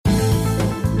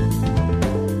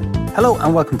Hello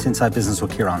and welcome to Inside Business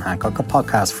with Ciarán Hancock, a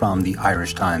podcast from the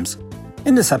Irish Times.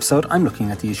 In this episode, I'm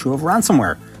looking at the issue of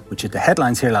ransomware, which hit the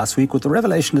headlines here last week with the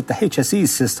revelation that the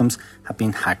HSE's systems have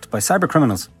been hacked by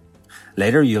cybercriminals.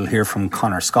 Later, you'll hear from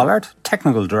Conor Scollard,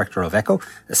 Technical Director of Echo,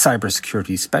 a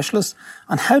cybersecurity specialist,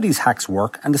 on how these hacks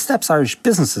work and the steps Irish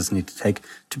businesses need to take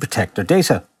to protect their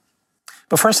data.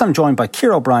 But first, I'm joined by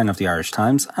Ciara O'Brien of the Irish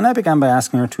Times, and I began by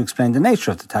asking her to explain the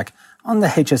nature of the attack on the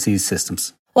HSE's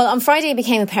systems. Well, on Friday, it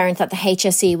became apparent that the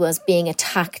HSE was being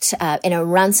attacked in a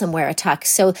ransomware attack.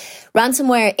 So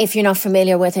ransomware, if you're not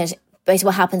familiar with it, basically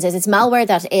what happens is it's malware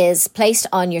that is placed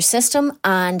on your system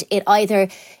and it either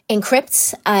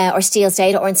encrypts or steals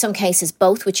data, or in some cases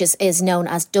both, which is known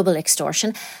as double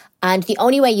extortion. And the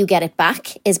only way you get it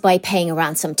back is by paying a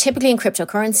ransom, typically in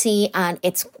cryptocurrency, and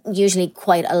it's usually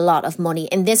quite a lot of money.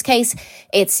 In this case,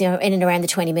 it's in and around the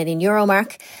 €20 million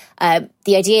mark.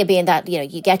 The idea being that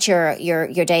you get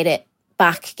your data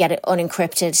back, get it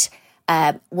unencrypted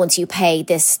once you pay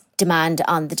this demand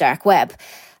on the dark web.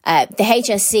 The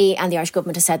HSE and the Irish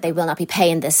government have said they will not be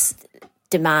paying this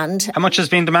demand. How much is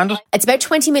being demanded? It's about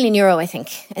 €20 million, I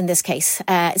think, in this case.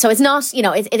 So it's not,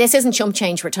 this isn't chump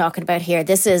change we're talking about here.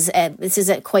 This is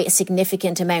quite a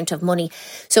significant amount of money.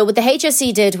 So what the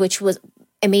HSE did, which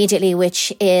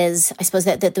is, I suppose,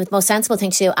 the most sensible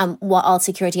thing to do, and what all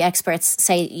security experts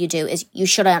say you do, is you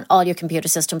shut down all your computer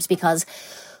systems, because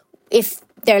if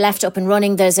they're left up and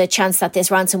running, there's a chance that this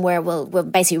ransomware will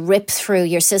basically rip through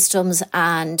your systems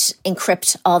and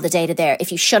encrypt all the data there.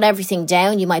 If you shut everything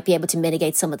down, you might be able to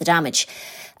mitigate some of the damage.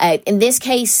 In this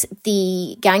case,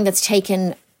 the gang that's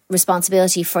taken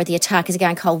responsibility for the attack is a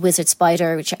gang called Wizard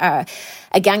Spider, which are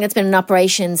a gang that's been in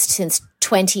operations since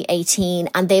 2018,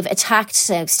 and they've attacked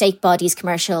state bodies,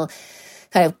 commercial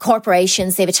kind of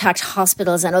corporations. They've attacked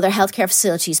hospitals and other healthcare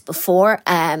facilities before.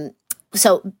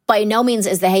 So by no means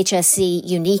is the HSE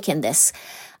unique in this.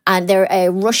 And they're a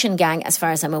Russian gang, as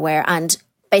far as I'm aware. And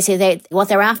basically what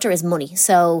they're after is money.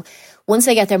 So once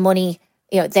they get their money,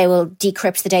 they will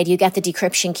decrypt the data. You get the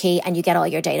decryption key and you get all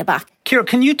your data back. Ciara,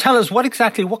 can you tell us what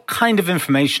kind of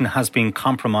information has been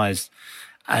compromised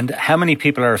and how many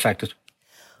people are affected?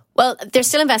 Well, they're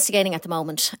still investigating at the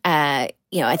moment.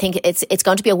 I think it's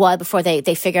going to be a while before they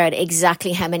figure out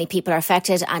exactly how many people are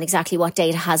affected and exactly what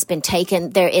data has been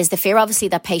taken. There is the fear, obviously,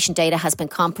 that patient data has been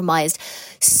compromised.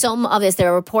 There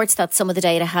are reports that some of the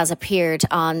data has appeared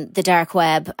on the dark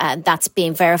web, and that's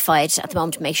being verified at the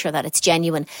moment to make sure that it's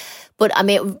genuine. But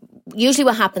usually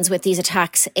what happens with these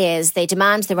attacks is they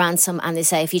demand the ransom and they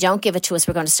say, if you don't give it to us,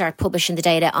 we're going to start publishing the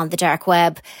data on the dark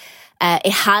web.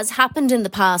 It has happened in the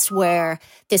past where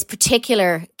this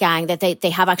particular gang, that they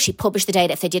have actually published the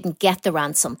data if they didn't get the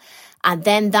ransom. And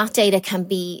then that data can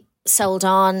be sold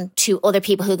on to other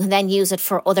people who can then use it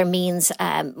for other means,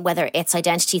 whether it's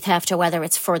identity theft or whether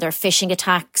it's further phishing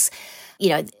attacks.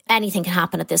 Anything can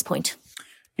happen at this point.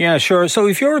 Yeah, sure. So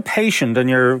if you're a patient and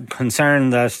you're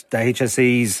concerned that the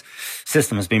HSE's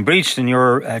system has been breached and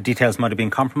your details might have been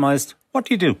compromised, what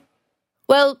do you do?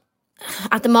 Well,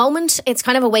 at the moment, it's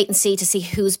kind of a wait and see to see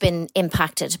who's been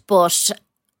impacted. But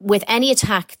with any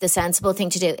attack, the sensible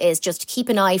thing to do is just keep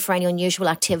an eye for any unusual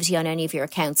activity on any of your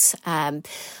accounts. I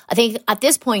think at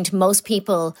this point, most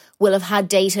people will have had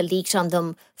data leaked on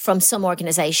them from some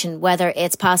organisation, whether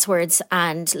it's passwords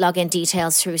and login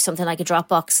details through something like a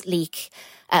Dropbox leak,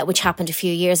 which happened a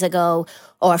few years ago,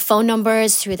 or phone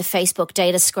numbers through the Facebook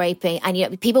data scraping.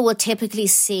 And people will typically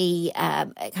see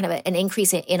kind of an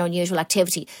increase in unusual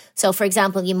activity. So, for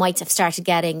example, you might have started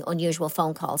getting unusual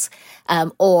phone calls,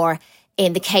 or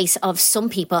in the case of some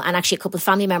people, and actually a couple of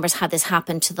family members had this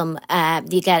happen to them,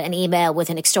 you get an email with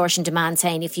an extortion demand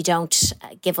saying, if you don't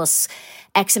give us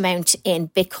X amount in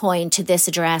Bitcoin to this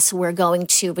address, we're going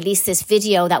to release this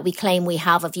video that we claim we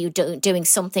have of you doing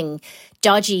something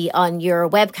dodgy on your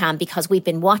webcam because we've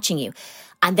been watching you.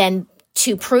 And then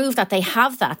to prove that they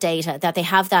have that data, that they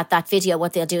have that video,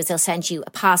 what they'll do is they'll send you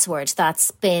a password that's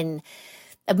been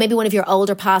maybe one of your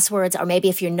older passwords, or maybe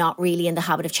if you're not really in the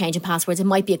habit of changing passwords, it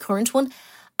might be a current one.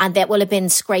 And that will have been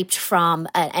scraped from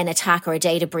an attack or a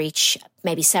data breach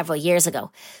maybe several years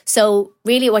ago. So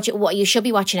really what you should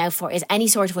be watching out for is any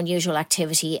sort of unusual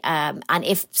activity. And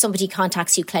if somebody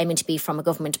contacts you claiming to be from a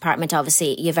government department,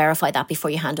 obviously you verify that before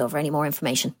you hand over any more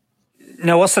information.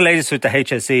 Now, what's the latest with the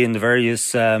HSE and the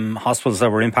various hospitals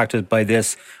that were impacted by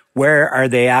this? Where are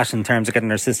they at in terms of getting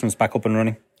their systems back up and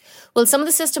running? Well, some of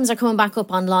the systems are coming back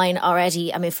up online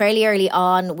already. Fairly early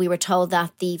on, we were told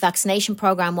that the vaccination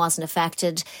programme wasn't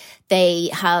affected. They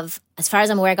have as far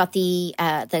as I'm aware, got the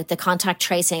contact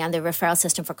tracing and the referral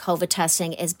system for COVID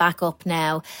testing is back up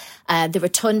now. The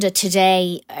Rotunda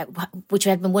today, which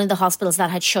had been one of the hospitals that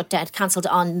had shut down, cancelled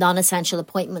on non-essential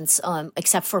appointments,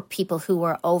 except for people who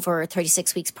were over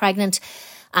 36 weeks pregnant.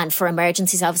 And for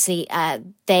emergencies, obviously,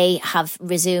 they have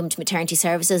resumed maternity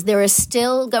services. There is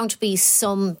still going to be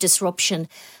some disruption.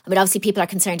 I mean, obviously, people are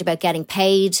concerned about getting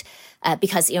paid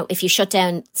because, if you shut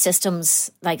down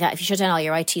systems like that, if you shut down all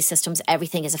your IT systems,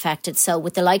 everything is affected. So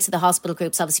with the likes of the hospital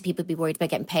groups, obviously, people would be worried about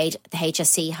getting paid. The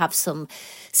HSE have some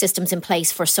systems in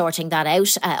place for sorting that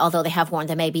out, although they have warned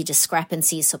there may be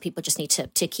discrepancies. So people just need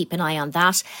to keep an eye on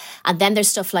that. And then there's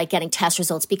stuff like getting test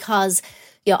results because,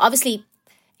 obviously,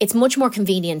 it's much more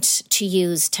convenient to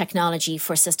use technology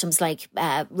for systems like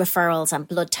referrals and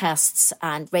blood tests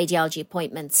and radiology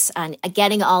appointments, and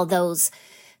getting all those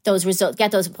results, get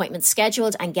those appointments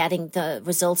scheduled, and getting the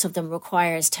results of them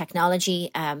requires technology.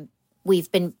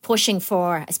 We've been pushing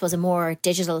for, I suppose, a more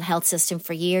digital health system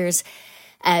for years.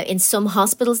 In some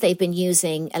hospitals, they've been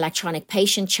using electronic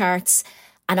patient charts.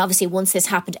 And obviously, once this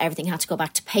happened, everything had to go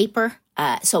back to paper.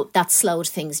 So that slowed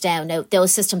things down. Now,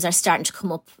 those systems are starting to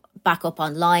come back up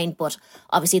online, but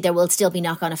obviously there will still be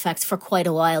knock-on effects for quite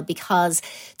a while because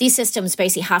these systems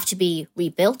basically have to be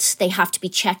rebuilt. They have to be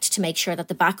checked to make sure that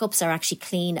the backups are actually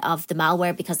clean of the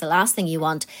malware, because the last thing you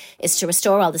want is to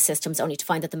restore all the systems only to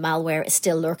find that the malware is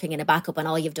still lurking in a backup and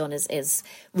all you've done is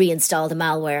reinstall the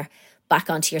malware back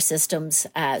onto your systems.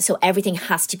 So everything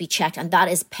has to be checked, and that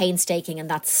is painstaking and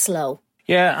that's slow.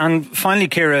 Yeah, and finally,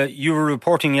 Ciara, you were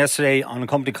reporting yesterday on a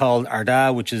company called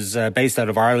Ardagh, which is based out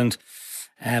of Ireland,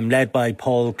 led by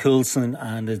Paul Coulson,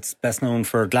 and it's best known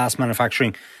for glass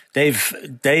manufacturing. They've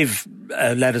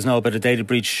let us know about a data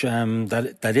breach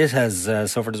that it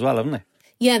has suffered as well, haven't they?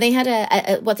 Yeah, they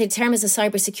had what they term as a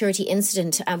cybersecurity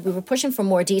incident. We were pushing for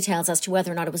more details as to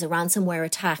whether or not it was a ransomware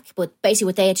attack. But basically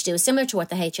what they had to do, similar to what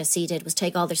the HSE did, was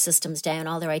take all their systems down,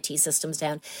 all their IT systems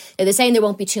down. Now, they're saying there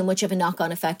won't be too much of a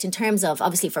knock-on effect in terms of,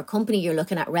 obviously, for a company, you're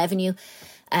looking at revenue.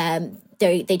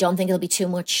 They don't think it'll be too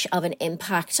much of an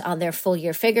impact on their full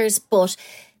year figures. But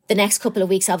the next couple of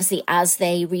weeks, obviously, as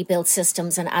they rebuild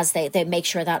systems and as they make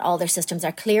sure that all their systems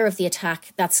are clear of the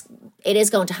attack, it is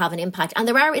going to have an impact. And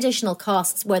there are additional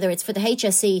costs, whether it's for the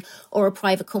HSE or a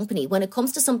private company. When it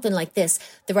comes to something like this,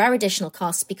 there are additional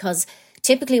costs because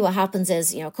typically what happens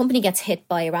is, a company gets hit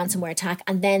by a ransomware attack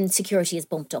and then security is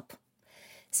bumped up.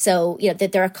 So,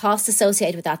 there are costs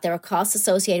associated with that. There are costs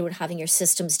associated with having your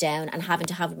systems down and having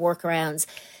to have workarounds.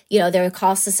 There are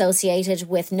costs associated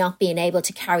with not being able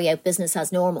to carry out business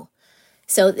as normal.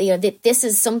 So, this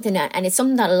is something and it's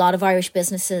something that a lot of Irish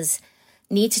businesses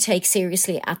need to take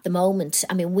seriously at the moment.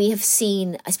 I mean, we have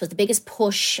seen, I suppose, the biggest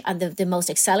push and the most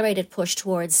accelerated push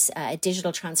towards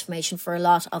digital transformation for a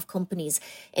lot of companies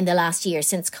in the last year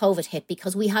since COVID hit,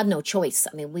 because we had no choice.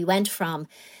 I mean, we went from,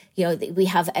 we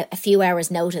have a few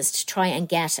hours notice to try and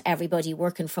get everybody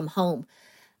working from home.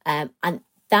 And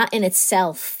that in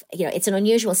itself, it's an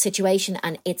unusual situation,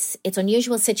 and it's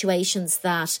unusual situations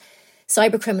that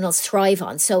cyber criminals thrive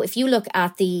on. So if you look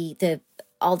at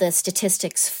all the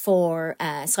statistics for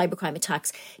cybercrime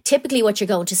attacks, typically what you're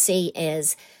going to see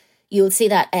is you'll see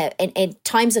that in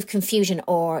times of confusion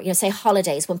or, say,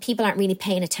 holidays when people aren't really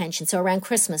paying attention. So around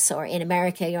Christmas or in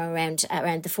America, around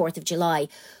the 4th of July,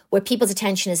 where people's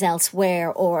attention is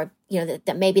elsewhere, or,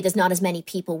 that maybe there's not as many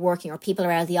people working or people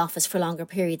are out of the office for longer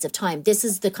periods of time. This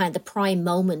is the prime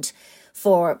moment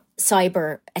for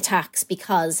cyber attacks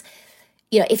because,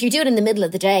 if you do it in the middle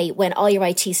of the day when all your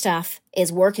IT staff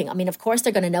is working, I mean, of course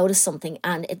they're going to notice something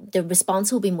and the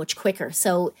response will be much quicker.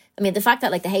 So, I mean, the fact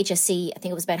that the HSE, I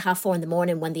think it was about 4:30 in the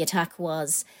morning when the attack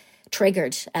was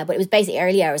triggered, but it was basically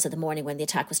early hours of the morning when the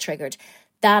attack was triggered.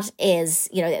 That is,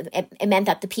 it meant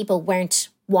that the people weren't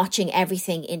watching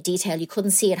everything in detail. You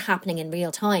couldn't see it happening in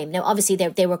real time. Now, obviously,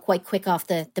 they were quite quick off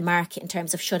the mark in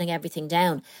terms of shutting everything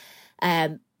down.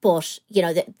 But,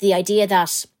 the idea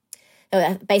that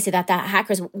basically that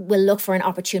hackers will look for an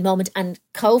opportune moment, and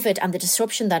COVID and the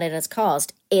disruption that it has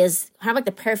caused is kind of like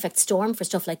the perfect storm for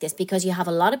stuff like this, because you have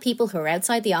a lot of people who are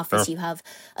outside the office, you have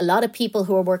a lot of people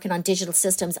who are working on digital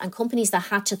systems, and companies that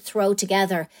had to throw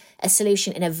together a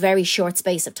solution in a very short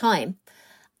space of time.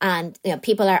 And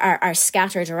people are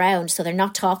scattered around, so they're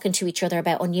not talking to each other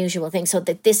about unusual things. So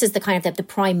this is the kind of the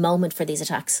prime moment for these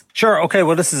attacks. Sure. Okay.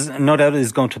 Well, this is no doubt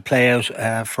is going to play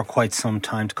out for quite some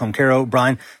time to come. Ciara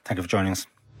O'Brien, thank you for joining us.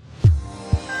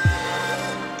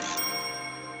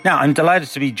 Now, I'm delighted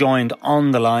to be joined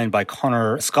on the line by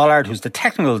Conor Scollard, who's the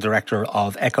Technical Director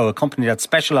of Echo, a company that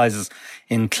specialises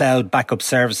in cloud backup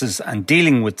services and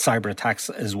dealing with cyber attacks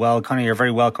as well. Conor, you're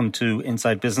very welcome to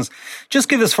Inside Business. Just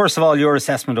give us, first of all, your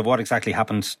assessment of what exactly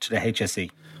happened to the HSE.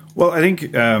 Well, I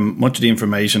think much of the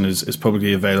information is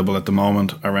publicly available at the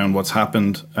moment around what's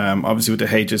happened. Obviously, with the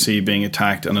HSE being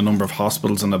attacked and a number of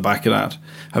hospitals on the back of that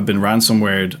have been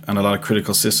ransomwared, and a lot of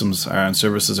critical systems and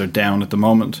services are down at the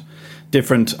moment.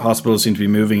 Different hospitals seem to be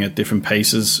moving at different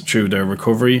paces through their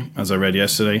recovery, as I read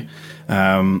yesterday.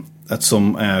 That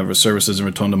some services in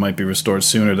Rotunda might be restored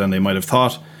sooner than they might have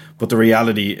thought. But the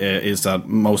reality is that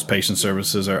most patient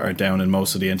services are down in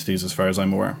most of the entities, as far as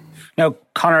I'm aware. Now,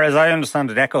 Conor, as I understand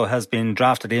it, Echo has been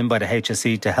drafted in by the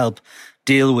HSE to help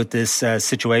deal with this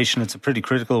situation. It's a pretty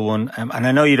critical one. And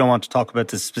I know you don't want to talk about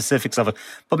the specifics of it,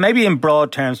 but maybe in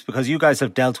broad terms, because you guys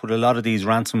have dealt with a lot of these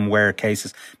ransomware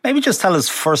cases, maybe just tell us,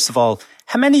 first of all,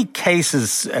 how many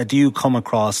cases do you come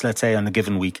across, let's say, on a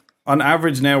given week? On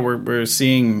average now, we're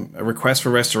seeing a request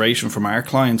for restoration from our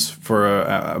clients for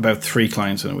about 3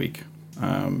 clients in a week.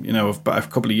 A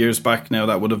couple of years back now,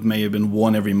 that may have been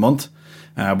 1 every month,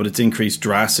 but it's increased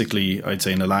drastically, I'd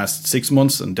say, in the last 6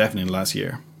 months and definitely in the last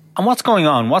year. And what's going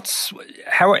on?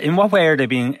 In what way are they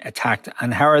being attacked,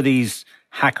 and how are these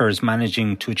hackers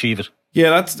managing to achieve it?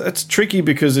 Yeah, that's tricky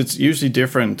because it's usually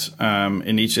different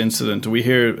in each incident. We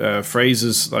hear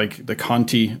phrases like the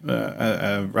Conti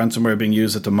ransomware being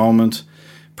used at the moment.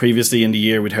 Previously in the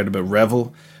year, we'd heard about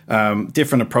Revel.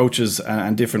 Different approaches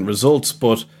and different results,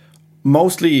 but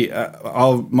mostly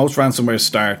most ransomware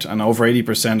start, and over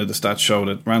 80% of the stats show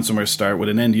that ransomware start with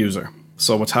an end user.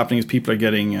 So what's happening is people are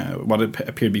getting what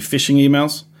appear to be phishing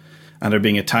emails, and they're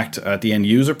being attacked at the end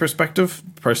user perspective.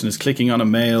 The person is clicking on a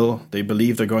mail. They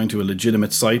believe they're going to a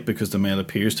legitimate site because the mail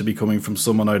appears to be coming from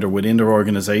someone either within their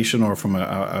organization or from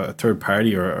a third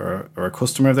party or a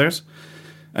customer of theirs.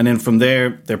 And then from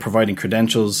there, they're providing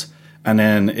credentials, and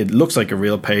then it looks like a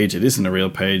real page. It isn't a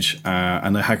real page,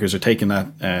 and the hackers are taking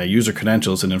that user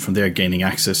credentials and then from there gaining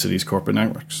access to these corporate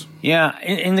networks. Yeah,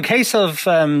 in the case of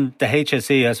the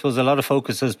HSE, I suppose a lot of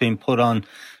focus has been put on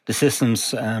the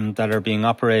systems that are being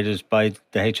operated by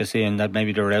the HSE, and that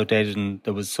maybe they were outdated, and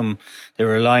they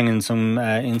were relying in some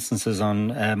instances on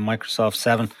Microsoft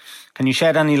 7. Can you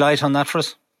shed any light on that for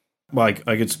us? Well,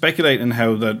 I could speculate in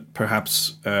how that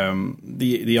perhaps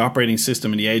the operating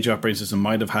system and the age operating system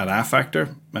might have had a factor.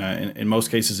 In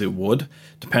most cases, it would,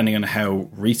 depending on how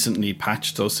recently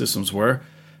patched those systems were.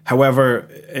 However,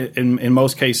 in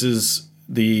most cases,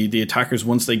 the attackers,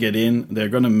 once they get in, they're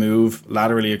going to move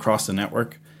laterally across the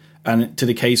network, and to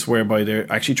the case whereby they're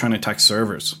actually trying to attack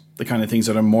servers, the kind of things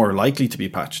that are more likely to be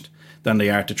patched than they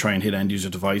are to try and hit end user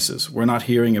devices. We're not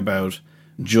hearing about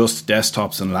just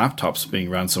desktops and laptops being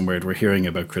ransomware. We're hearing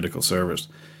about critical servers.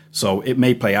 So it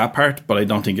may play a part, but I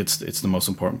don't think it's the most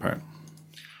important part.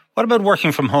 What about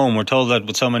working from home? We're told that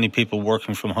with so many people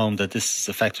working from home that this is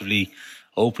effectively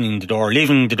opening the door,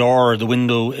 leaving the door or the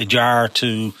window ajar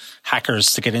to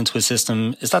hackers to get into a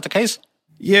system. Is that the case?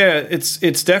 Yeah,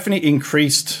 it's definitely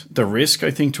increased the risk, I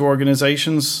think, to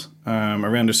organizations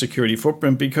around their security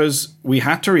footprint, because we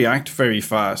had to react very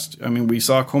fast. I mean, we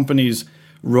saw companies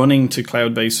running to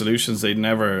cloud-based solutions they'd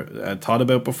never thought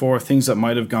about before, things that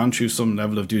might have gone through some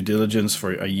level of due diligence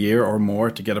for a year or more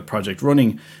to get a project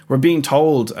running. We're being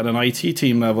told at an IT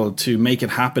team level to make it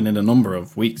happen in a number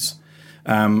of weeks.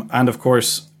 And of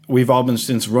course, we've all been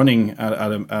since running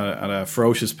at a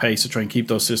ferocious pace to try and keep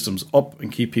those systems up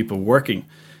and keep people working.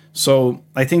 So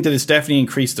I think that it's definitely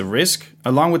increased the risk,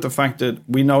 along with the fact that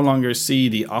we no longer see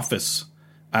the office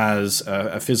as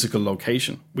a physical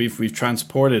location. We've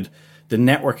transported the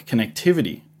network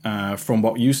connectivity from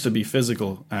what used to be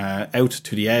physical out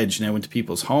to the edge, now into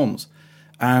people's homes.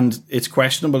 And it's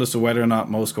questionable as to whether or not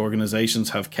most organizations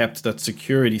have kept that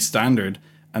security standard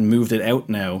and moved it out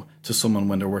now to someone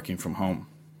when they're working from home.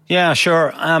 Yeah,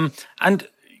 sure. And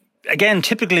again,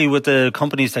 typically with the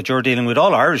companies that you're dealing with,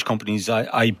 all Irish companies,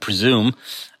 I presume,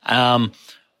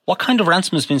 what kind of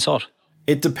ransom has been sought?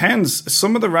 It depends.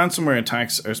 Some of the ransomware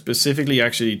attacks are specifically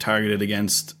actually targeted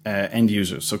against end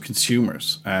users, so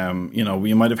consumers.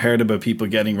 We might have heard about people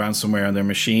getting ransomware on their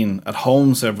machine at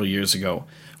home several years ago,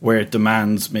 where it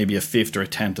demands maybe a fifth or a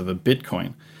tenth of a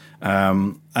Bitcoin.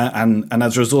 And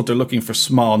as a result, they're looking for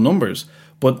small numbers.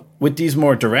 But with these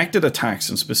more directed attacks,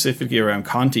 and specifically around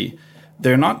Conti,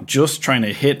 they're not just trying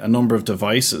to hit a number of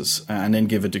devices and then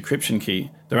give a decryption key.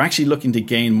 They're actually looking to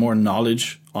gain more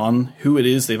knowledge on who it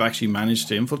is they've actually managed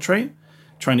to infiltrate,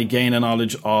 trying to gain a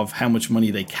knowledge of how much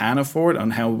money they can afford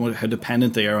and how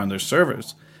dependent they are on their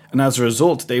servers. And as a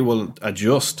result, they will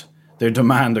adjust their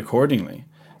demand accordingly.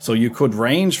 So you could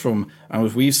range from, and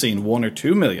as we've seen, 1 or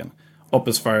 2 million up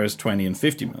as far as 20 and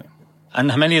 50 million. And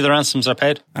how many of the ransoms are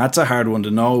paid? That's a hard one to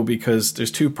know because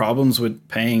there's two problems with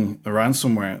paying a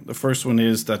ransomware. The first one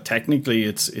is that technically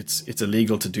it's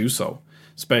illegal to do so,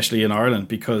 especially in Ireland,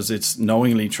 because it's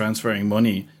knowingly transferring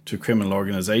money to criminal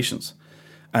organizations.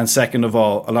 And second of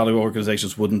all, a lot of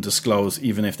organizations wouldn't disclose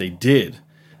even if they did.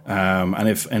 And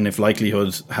if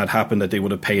likelihood had happened that they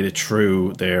would have paid it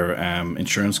through their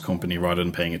insurance company rather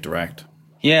than paying it direct.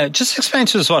 Yeah, just explain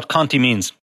to us what Conti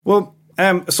means. Well,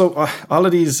 so all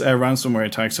of these ransomware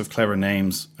attacks have clever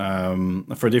names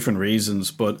for different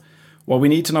reasons. But what we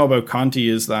need to know about Conti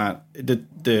is that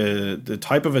the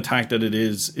type of attack that it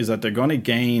is that they're going to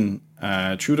gain,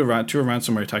 through a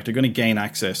ransomware attack, they're going to gain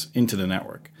access into the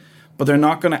network. But they're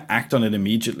not going to act on it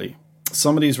immediately.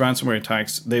 Some of these ransomware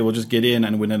attacks, they will just get in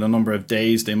and within a number of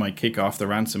days, they might kick off the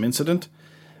ransom incident.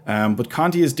 But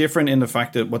Conti is different in the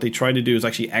fact that what they try to do is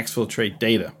actually exfiltrate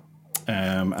data.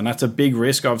 And that's a big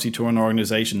risk, obviously, to an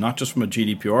organization, not just from a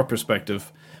GDPR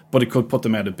perspective, but it could put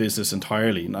them out of business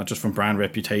entirely, not just from brand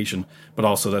reputation, but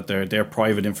also that their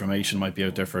private information might be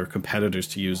out there for competitors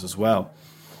to use as well.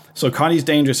 So Conti is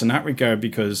dangerous in that regard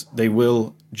because they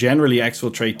will generally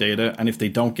exfiltrate data, and if they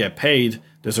don't get paid,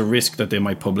 there's a risk that they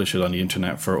might publish it on the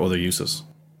internet for other uses.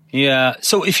 Yeah.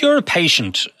 So if you're a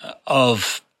patient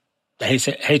of the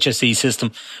HSE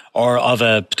system or of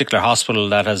a particular hospital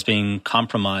that has been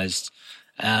compromised,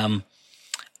 and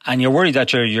you're worried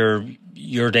that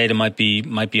your data might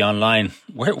be online,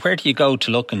 where do you go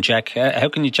to look and check? How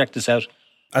can you check this out?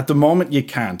 At the moment, you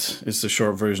can't, is the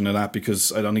short version of that,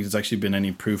 because I don't think there's actually been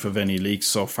any proof of any leaks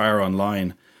so far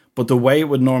online. But the way it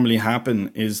would normally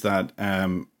happen is that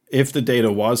if the data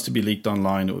was to be leaked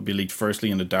online, it would be leaked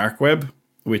firstly in the dark web,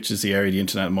 which is the area of the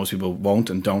internet most people won't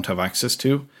and don't have access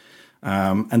to.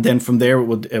 And then from there,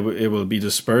 it will be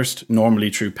dispersed,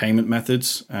 normally through payment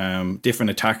methods. Different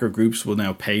attacker groups will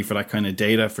now pay for that kind of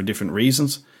data for different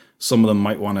reasons. Some of them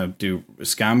might want to do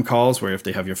scam calls where if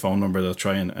they have your phone number, they'll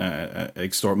try and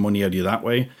extort money out of you that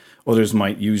way. Others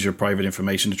might use your private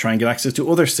information to try and get access to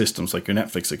other systems like your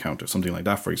Netflix account or something like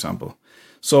that, for example.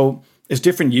 So there's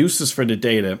different uses for the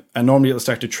data, and normally it'll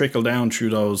start to trickle down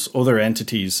through those other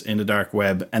entities in the dark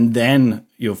web, and then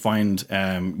you'll find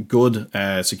good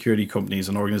security companies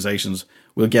and organizations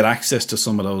will get access to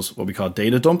some of those, what we call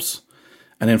data dumps.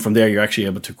 And then from there, you're actually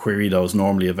able to query those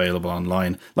normally available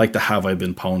online, like the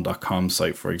haveibeenpwned.com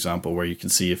site, for example, where you can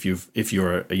see if your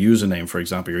username, for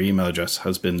example, your email address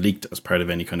has been leaked as part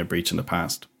of any kind of breach in the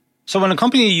past. So when a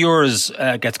company of yours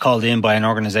gets called in by an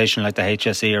organization like the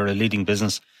HSE or a leading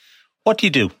business, what do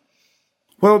you do?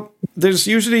 Well, there's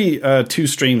usually two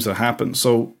streams that happen.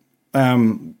 So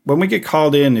when we get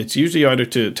called in, it's usually either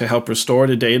to help restore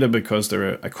the data because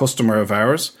they're a customer of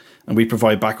ours, and we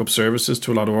provide backup services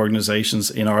to a lot of organizations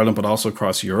in Ireland, but also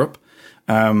across Europe.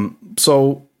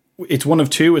 So it's one of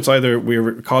two. It's either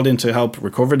we're called in to help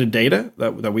recover the data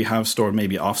that we have stored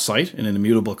maybe offsite in an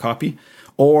immutable copy,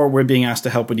 or we're being asked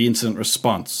to help with the incident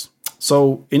response.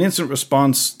 So in incident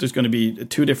response, there's going to be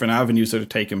two different avenues that are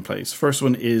taking place. First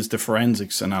one is the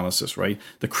forensics analysis, right?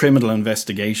 The criminal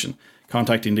investigation,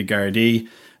 contacting the Gardaí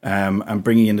and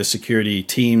bringing in the security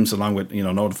teams along with,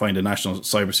 notifying the National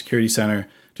Cybersecurity Centre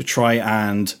to try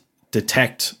and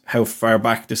detect how far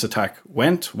back this attack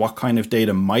went, what kind of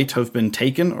data might have been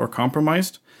taken or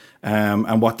compromised,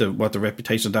 and what the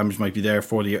reputational damage might be there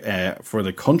for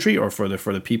the country or for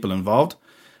the people involved.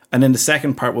 And then the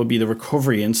second part will be the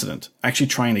recovery incident, actually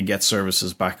trying to get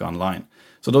services back online.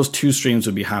 So those two streams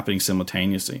would be happening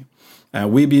simultaneously.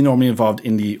 We'd be normally involved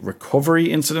in the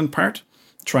recovery incident part,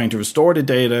 trying to restore the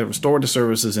data, restore the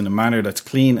services in a manner that's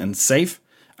clean and safe,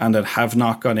 and that have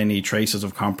not got any traces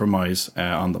of compromise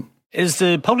on them. Is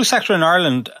the public sector in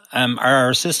Ireland, are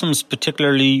our systems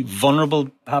particularly vulnerable,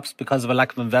 perhaps because of a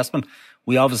lack of investment?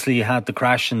 We obviously had the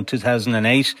crash in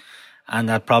 2008, and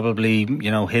that probably,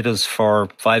 hit us for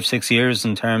 5-6 years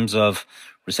in terms of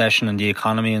recession in the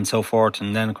economy and so forth.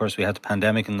 And then, of course, we had the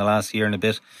pandemic in the last year and a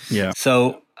bit. Yeah.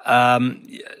 So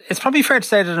it's probably fair to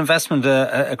say that investment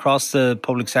across the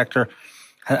public sector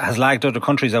has lagged other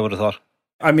countries, I would have thought.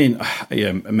 I mean,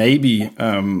 yeah, maybe.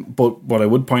 But what I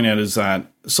would point out is that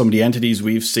some of the entities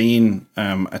we've seen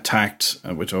attacked,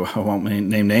 which I won't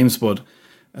name names, but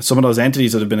some of those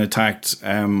entities that have been attacked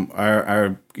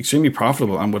are extremely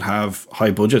profitable and would have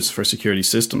high budgets for security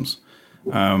systems.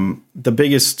 The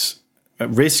biggest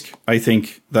risk, I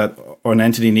think, that an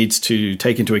entity needs to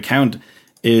take into account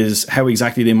is how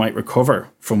exactly they might recover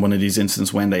from one of these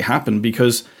incidents when they happen,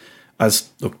 because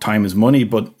time is money,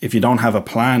 but if you don't have a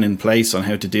plan in place on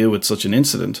how to deal with such an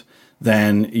incident,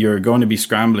 then you're going to be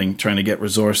scrambling, trying to get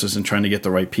resources and trying to get the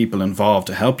right people involved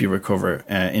to help you recover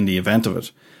in the event of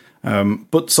it.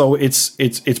 But so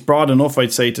it's broad enough,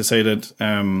 I'd say, to say that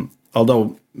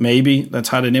although maybe that's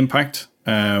had an impact,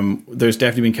 there's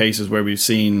definitely been cases where we've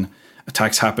seen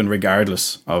attacks happen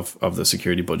regardless of the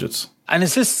security budgets. And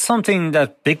is this something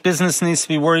that big business needs to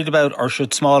be worried about, or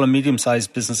should small and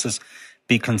medium-sized businesses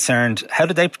be concerned? How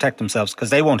do they protect themselves? Because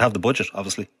they won't have the budget,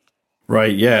 obviously.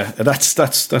 Right, yeah.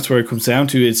 That's where it comes down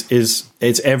to.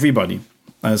 It's everybody.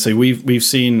 I say we've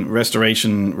seen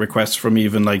restoration requests from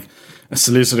even like a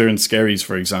solicitor in Skerries,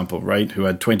 for example, right, who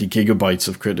had 20 gigabytes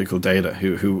of critical data,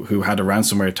 who had a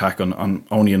ransomware attack on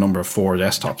only a number of 4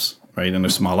 desktops, right, in a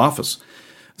small office.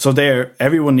 So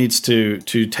everyone needs to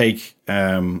take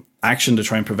action to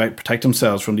try and protect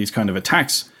themselves from these kind of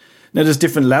attacks. Now, there's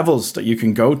different levels that you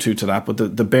can go to that, but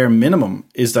the bare minimum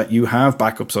is that you have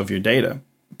backups of your data.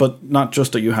 But not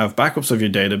just that you have backups of your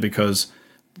data, because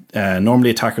normally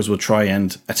attackers will try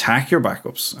and attack your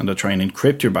backups and they'll try and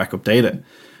encrypt your backup data.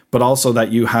 But also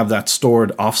that you have that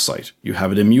stored offsite. You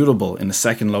have it immutable in a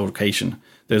second location.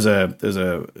 There's a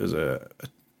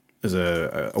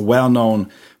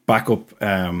well-known backup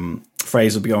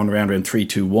phrase will be going around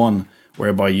 3-2-1,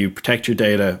 whereby you protect your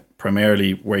data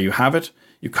primarily where you have it.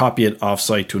 You copy it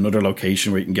offsite to another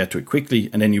location where you can get to it quickly,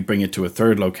 and then you bring it to a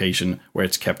third location where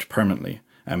it's kept permanently,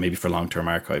 maybe for long-term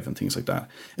archive and things like that.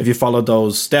 If you follow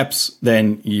those steps,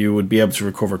 then you would be able to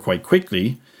recover quite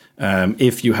quickly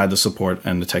if you had the support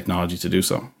and the technology to do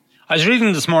so. I was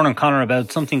reading this morning, Conor,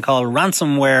 about something called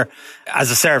ransomware as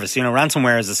a service. You know,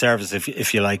 ransomware as a service,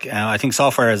 if you like. I think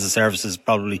software as a service is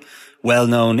probably well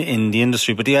known in the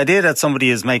industry, but the idea that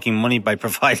somebody is making money by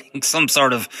providing some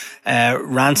sort of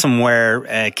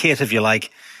ransomware kit, if you like,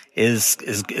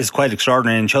 is quite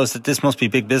extraordinary, and shows that this must be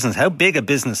big business. How big a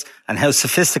business and how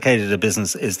sophisticated a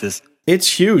business is this?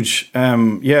 It's huge.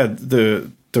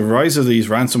 The rise of these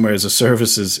ransomware as a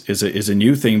service is a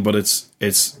new thing, but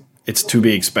it's to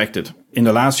be expected. In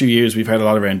the last few years, we've heard a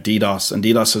lot around DDoS, and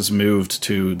DDoS has moved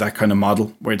to that kind of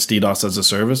model where it's DDoS as a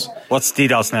service. What's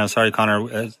DDoS now? Sorry,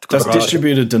 Conor. That's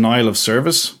distributed denial of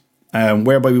service,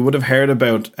 whereby we would have heard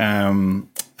about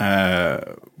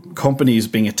companies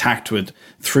being attacked with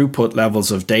throughput levels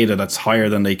of data that's higher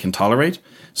than they can tolerate.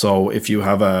 So if you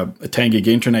have a 10 gig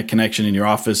internet connection in your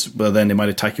office, well, then they might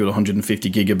attack you with a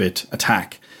 150 gigabit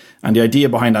attack. And the idea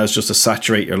behind that is just to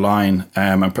saturate your line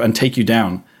and take you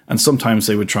down. And sometimes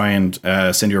they would try and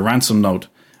send you a ransom note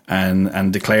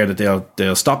and declare that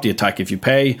they'll stop the attack if you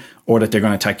pay, or that they're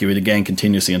going to attack you again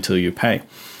continuously until you pay.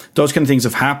 Those kind of things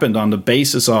have happened on the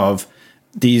basis of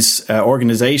these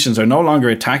organizations are no longer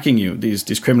attacking you.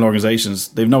 These criminal organizations,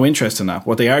 they've no interest in that.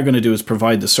 What they are going to do is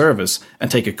provide the service and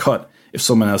take a cut if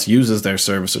someone else uses their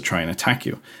service to try and attack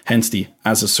you. Hence the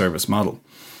as a service model.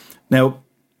 Now,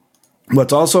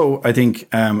 what's also, I think,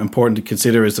 important to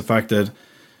consider is the fact that,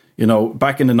 you know,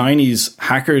 back in the 90s,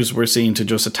 hackers were seen to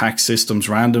just attack systems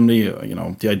randomly. You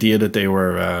know, the idea that they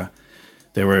were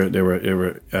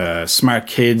smart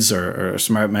kids or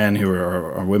smart men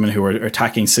or women who were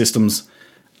attacking systems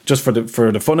just for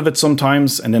the fun of it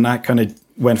sometimes. And then that kind of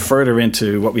went further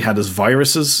into what we had as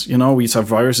viruses. You know, we used to have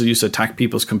viruses used to attack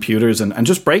people's computers and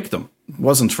just break them. It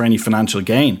wasn't for any financial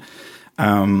gain.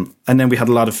 And then we had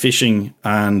a lot of phishing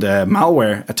and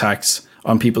malware attacks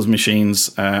on people's machines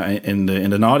in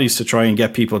the noughties to try and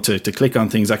get people to click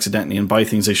on things accidentally and buy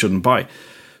things they shouldn't buy.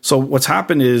 So what's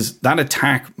happened is that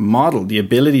attack model, the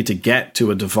ability to get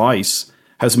to a device,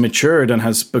 has matured and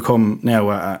has become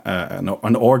now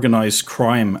an organized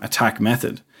crime attack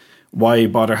method. Why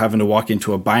bother having to walk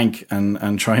into a bank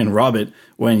and try and rob it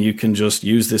when you can just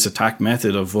use this attack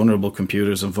method of vulnerable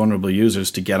computers and vulnerable users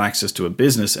to get access to a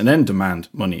business and then demand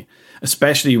money,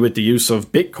 especially with the use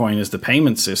of Bitcoin as the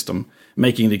payment system,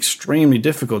 making it extremely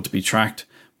difficult to be tracked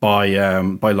by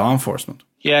law enforcement.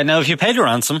 Yeah, now if you paid a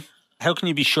ransom, how can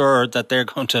you be sure that they're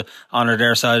going to honour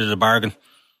their side of the bargain?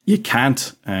 You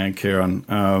can't, Kieran.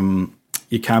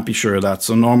 You can't be sure of that.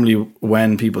 So normally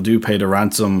when people do pay the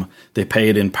ransom, they pay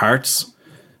it in parts.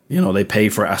 You know, they pay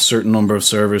for a certain number of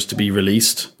servers to be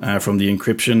released from the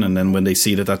encryption. And then when they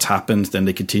see that that's happened, then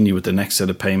they continue with the next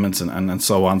set of payments and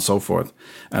so on and so forth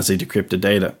as they decrypt the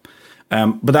data.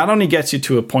 But that only gets you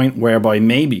to a point whereby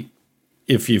maybe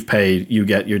if you've paid, you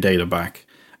get your data back.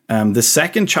 The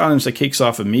second challenge that kicks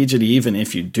off immediately, even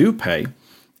if you do pay,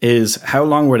 is how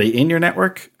long were they in your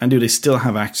network and do they still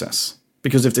have access?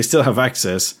 Because if they still have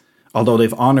access, although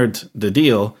they've honored the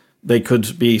deal, they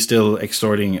could be still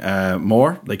extorting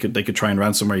more. They could try and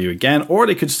ransomware you again, or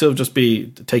they could still just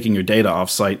be taking your data off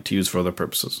site to use for other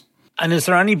purposes. And is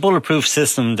there any bulletproof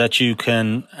system that you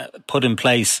can put in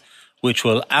place which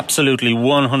will absolutely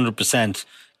 100%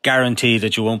 guarantee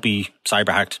that you won't be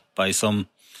cyber hacked by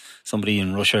somebody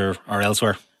in Russia or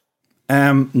elsewhere?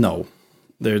 No,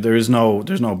 there's no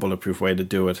bulletproof way to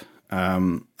do it.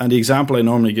 And the example I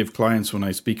normally give clients when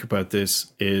I speak about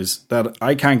this is that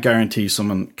I can't guarantee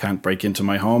someone can't break into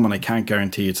my home, and I can't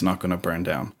guarantee it's not going to burn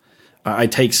down. I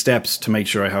take steps to make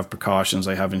sure I have precautions,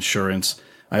 I have insurance,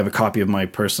 I have a copy of my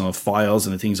personal files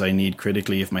and the things I need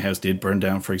critically if my house did burn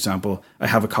down, for example. I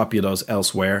have a copy of those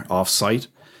elsewhere, off-site.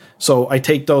 So I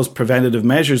take those preventative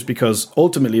measures because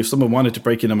ultimately if someone wanted to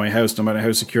break into my house, no matter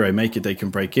how secure I make it, they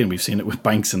can break in. We've seen it with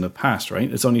banks in the past,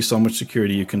 right? It's only so much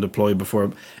security you can deploy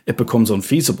before it becomes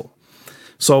unfeasible.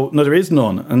 So no, there is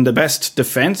none. And the best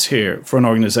defense here for an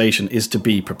organization is to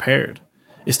be prepared,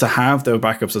 is to have the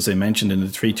backups, as I mentioned in the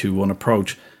 3-2-1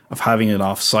 approach, of having it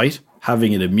off-site,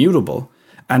 having it immutable,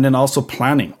 and then also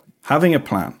planning, having a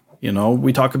plan. You know,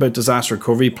 we talk about disaster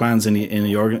recovery plans in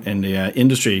the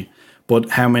industry, but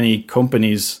how many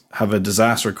companies have a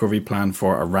disaster recovery plan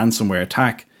for a ransomware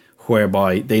attack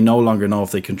whereby they no longer know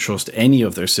if they can trust any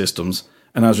of their systems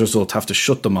and as a result have to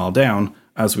shut them all down,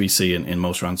 as we see in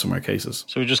most ransomware cases.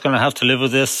 So we're just going to have to live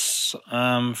with this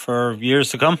for years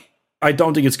to come? I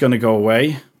don't think it's going to go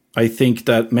away. I think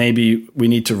that maybe we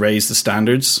need to raise the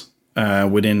standards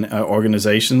within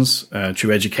organizations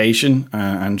through education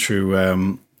and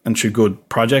through good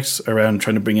projects around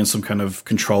trying to bring in some kind of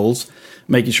controls,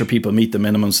 making sure people meet the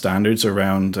minimum standards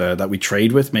around that we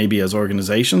trade with, maybe as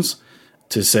organizations,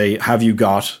 to say, have you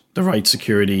got the right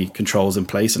security controls in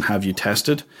place and have you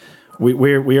tested?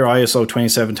 We're ISO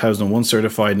 27001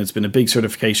 certified, and it's been a big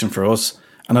certification for us.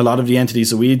 And a lot of the entities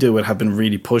that we deal with have been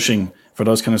really pushing for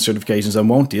those kind of certifications and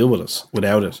won't deal with us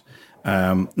without it.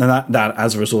 And that,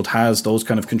 as a result, has those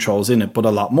kind of controls in it, but a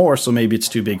lot more. So maybe it's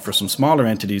too big for some smaller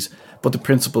entities, but the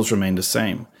principles remain the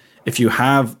same. If you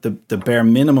have the bare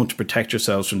minimum to protect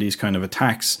yourselves from these kind of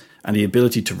attacks and the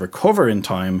ability to recover in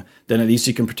time, then at least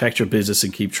you can protect your business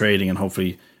and keep trading and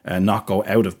hopefully not go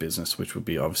out of business, which would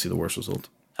be obviously the worst result.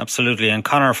 Absolutely. And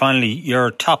Conor, finally, your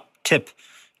top tip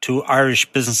to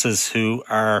Irish businesses who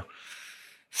are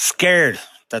scared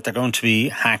that they're going to be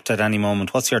hacked at any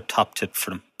moment. What's your top tip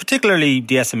for them? Particularly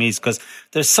the SMEs, because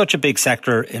there's such a big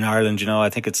sector in Ireland. You know, I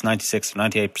think it's 96 or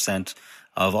 98%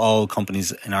 of all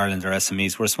companies in Ireland are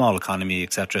SMEs. We're a small economy,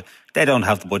 etc. They don't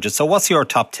have the budget. So what's your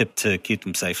top tip to keep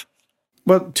them safe?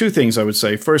 Well, two things I would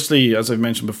say. Firstly, as I've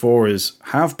mentioned before, is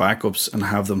have backups and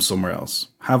have them somewhere else.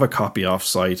 Have a copy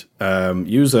off-site.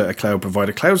 Use a cloud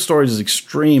provider. Cloud storage is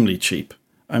extremely cheap.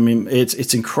 I mean,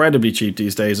 it's incredibly cheap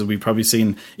these days, and we've probably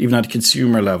seen, even at a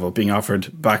consumer level, being offered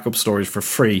backup storage for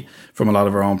free from a lot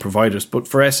of our own providers. But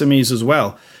for SMEs as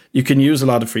well, you can use a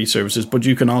lot of free services, but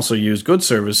you can also use good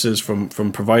services from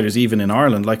providers, even in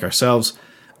Ireland, like ourselves.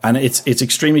 And it's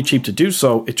extremely cheap to do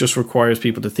so. It just requires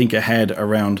people to think ahead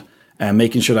around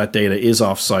making sure that data is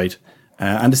off-site.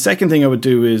 And the second thing I would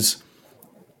do is,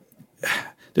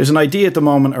 there's an idea at the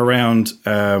moment around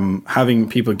having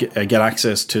people get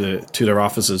access to their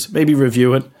offices. Maybe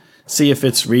review it, see if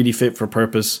it's really fit for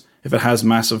purpose, if it has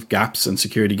massive gaps and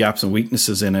security gaps and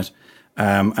weaknesses in it,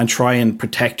 and try and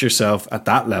protect yourself at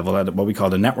that level, at what we call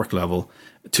the network level,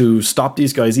 to stop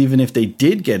these guys, even if they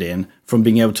did get in, from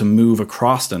being able to move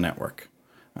across the network.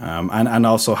 And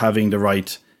also having the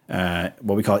right,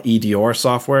 what we call EDR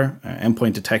software,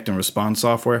 endpoint detect and response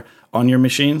software, on your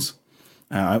machines.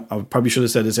 I probably should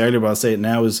have said this earlier, but I'll say it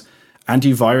now, is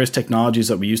antivirus technologies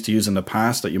that we used to use in the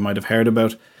past that you might have heard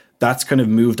about. That's kind of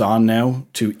moved on now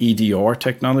to EDR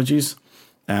technologies.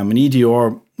 And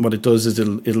EDR, what it does is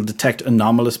it'll detect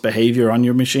anomalous behavior on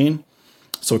your machine.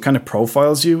 So it kind of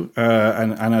profiles you.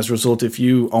 And as a result, if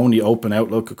you only open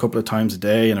Outlook a couple of times a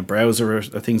day in a browser or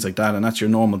things like that, and that's your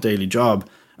normal daily job,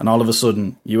 and all of a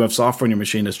sudden you have software on your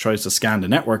machine that tries to scan the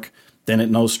network, then it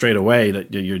knows straight away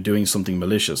that you're doing something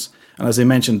malicious. And as I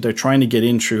mentioned, they're trying to get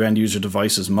in through end user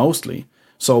devices mostly.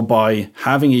 So by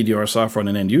having EDR software on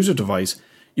an end user device,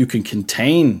 you can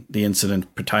contain the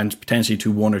incident potentially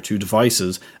to one or two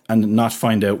devices and not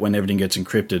find out when everything gets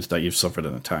encrypted that you've suffered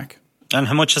an attack. And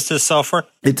how much is this software?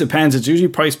 It depends. It's usually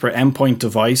priced per endpoint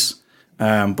device,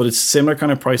 but it's similar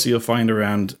kind of price that you'll find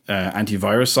around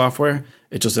antivirus software.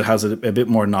 It has a bit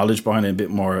more knowledge behind it, a bit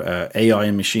more AI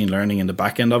and machine learning in the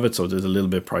back end of it, so it's a little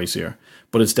bit pricier.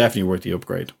 But it's definitely worth the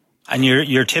upgrade. And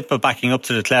your tip of backing up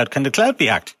to the cloud, can the cloud be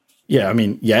hacked? Yeah, I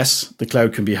mean, yes, the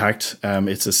cloud can be hacked.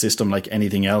 It's a system like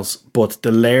anything else, but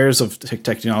the layers of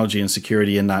technology and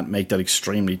security in that make that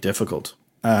extremely difficult.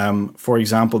 For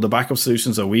example, the backup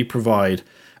solutions that we provide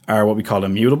are what we call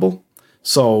immutable.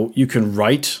 So you can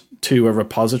write to a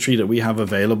repository that we have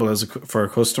available for a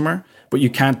customer, but you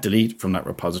can't delete from that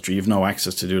repository. You have no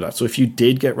access to do that. So if you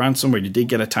did get ransomware, you did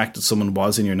get attacked, that someone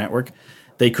was in your network,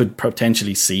 they could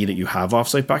potentially see that you have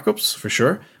offsite backups for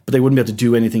sure, but they wouldn't be able to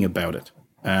do anything about it.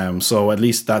 So at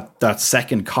least that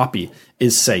second copy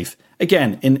is safe.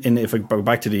 Again, if I go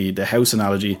back to the house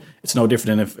analogy, it's no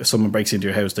different than if someone breaks into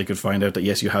your house, they could find out that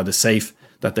yes, you have the safe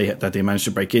that they managed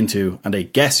to break into, and they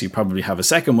guess you probably have a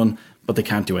second one, but they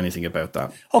can't do anything about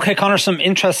that. Okay, Conor, some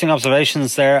interesting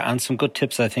observations there and some good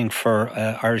tips, I think, for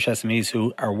Irish SMEs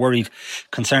who are worried,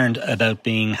 concerned about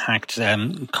being hacked.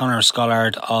 Conor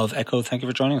Scollard of Echo, thank you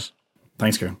for joining us.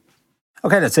 Thanks, Kieran.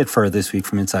 Okay, that's it for this week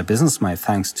from Inside Business. My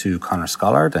thanks to Conor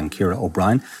Scollard and Ciara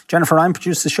O'Brien. Jennifer Ryan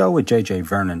produced the show with JJ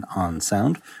Vernon on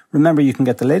sound. Remember, you can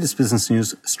get the latest business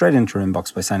news straight into your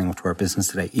inbox by signing up to our Business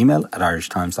Today email at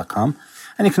irishtimes.com.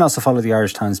 And you can also follow the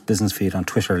Irish Times business feed on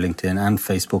Twitter, LinkedIn and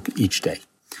Facebook each day.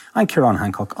 I'm Ciarán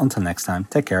Hancock. Until next time,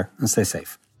 take care and stay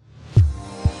safe.